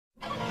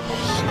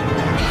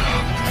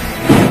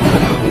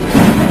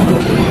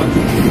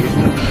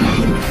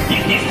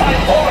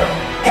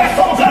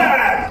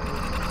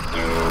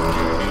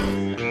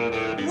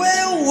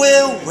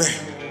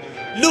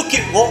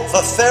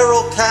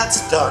feral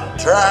cats done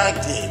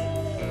dragged in.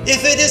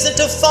 If it isn't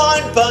a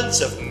fine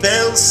bunch of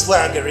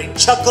bell-swaggering,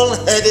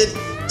 chuckle-headed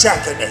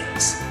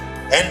jackanapes,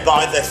 and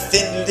by the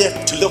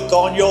thin-lipped look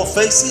on your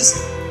faces,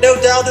 no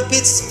doubt a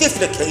bit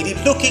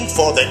spifflicated looking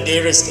for the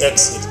nearest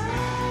exit.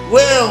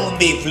 Well,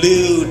 me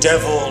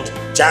blue-deviled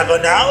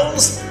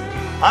jabbernows,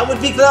 I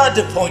would be glad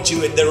to point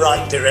you in the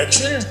right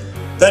direction,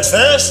 but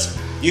first,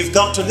 you've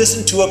got to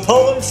listen to a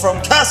poem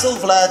from Castle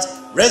Vlad's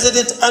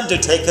resident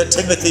undertaker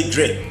Timothy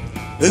Grimm,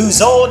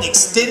 who's on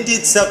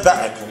extended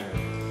sabbatical.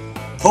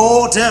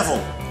 Poor devil,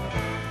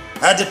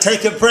 had to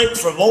take a break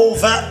from all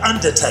that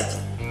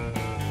undertaking.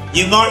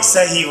 You might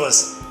say he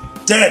was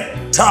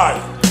dead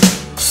tired,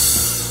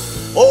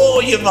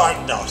 or you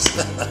might not.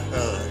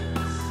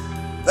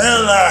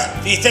 Well,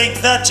 if you think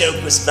that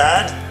joke was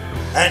bad,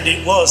 and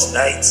it was,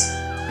 mates,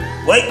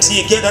 wait till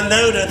you get a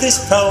load of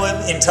this poem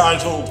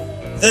entitled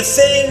The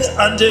Thing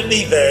Under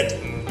Me Bed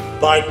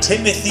by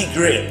Timothy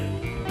Grimm.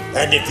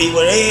 And if he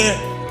were here,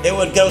 it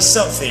would go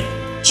something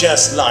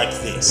just like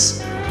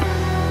this.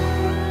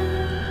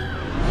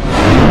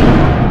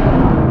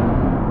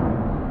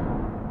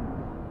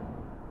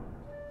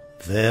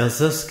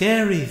 There's a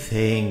scary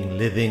thing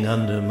living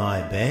under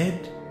my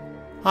bed.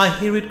 I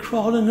hear it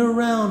crawling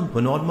around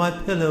when on my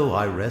pillow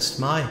I rest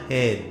my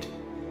head.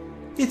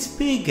 It's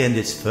big and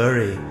it's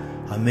furry,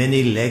 a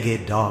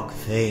many-legged dark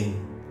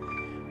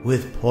thing,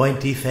 with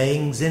pointy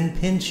fangs and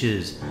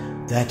pinchers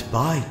that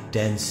bite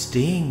and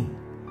sting.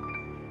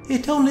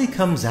 It only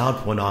comes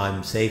out when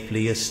I'm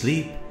safely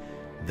asleep.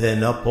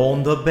 Then up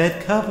on the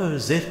bed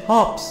covers it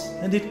hops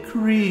and it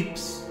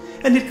creeps,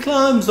 and it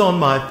climbs on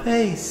my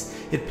face.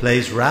 It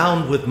plays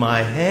round with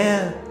my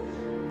hair,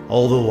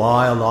 all the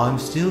while I'm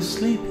still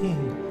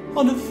sleeping,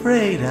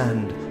 unafraid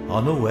and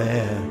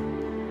unaware.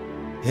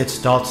 It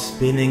starts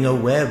spinning a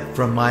web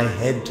from my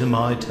head to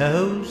my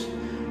toes,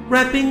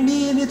 wrapping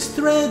me in its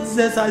threads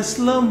as I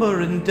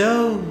slumber and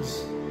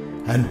doze.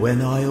 And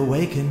when I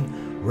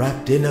awaken,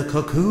 wrapped in a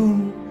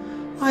cocoon,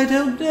 I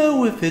don't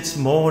know if it's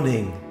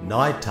morning,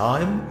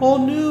 nighttime, or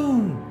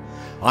noon.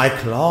 I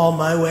claw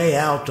my way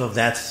out of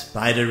that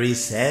spidery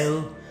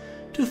cell,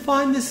 to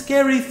find the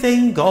scary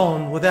thing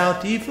gone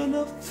without even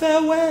a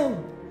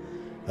farewell.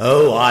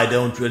 Oh, I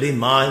don't really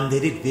mind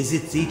that it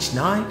visits each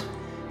night,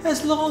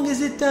 as long as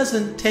it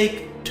doesn't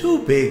take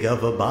too big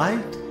of a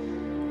bite.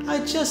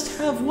 I just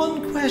have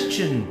one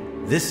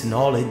question, this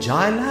knowledge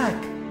I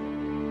lack.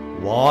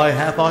 Why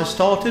have I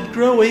started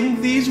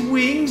growing these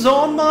wings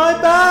on my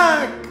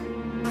back?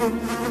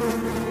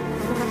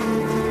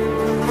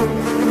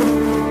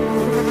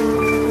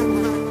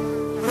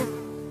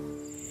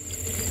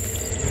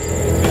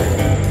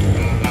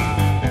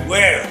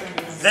 Well,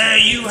 there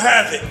you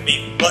have it,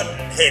 me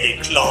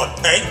button-headed clawed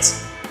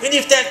pates. And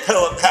if that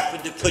poem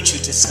happened to put you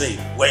to sleep,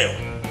 well,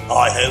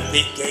 I hope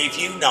it gave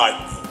you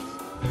nightmares.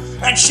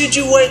 And should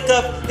you wake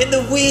up in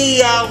the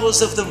wee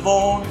hours of the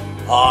morn,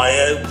 I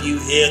hope you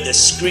hear the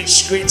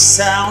scritch-scritch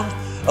sound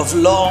of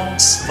long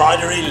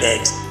spidery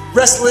legs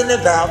wrestling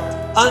about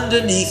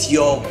underneath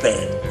your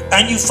bed,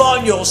 and you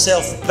find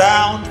yourself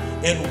bound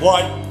in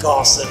white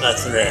gossamer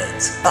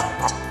threads.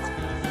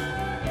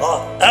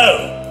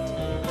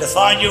 To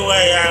find your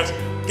way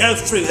out, go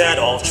through that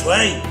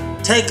archway,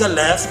 take a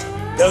left,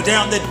 go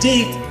down the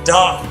deep,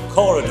 dark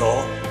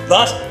corridor,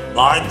 but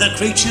mind the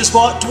creatures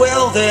what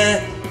dwell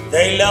there.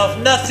 They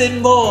love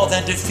nothing more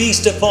than to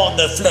feast upon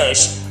the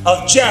flesh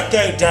of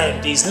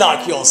jacko-dandies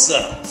like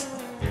yourself.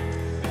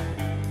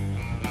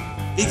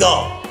 Be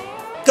gone.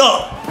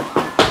 Gone.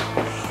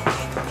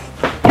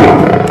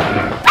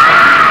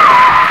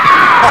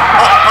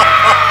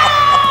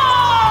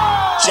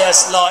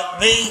 Just like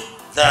me,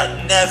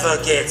 that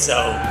never gets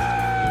old.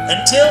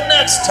 Until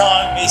next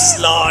time, me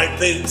sly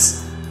boots.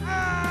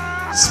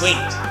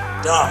 Sweet,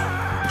 dark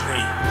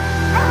dreams.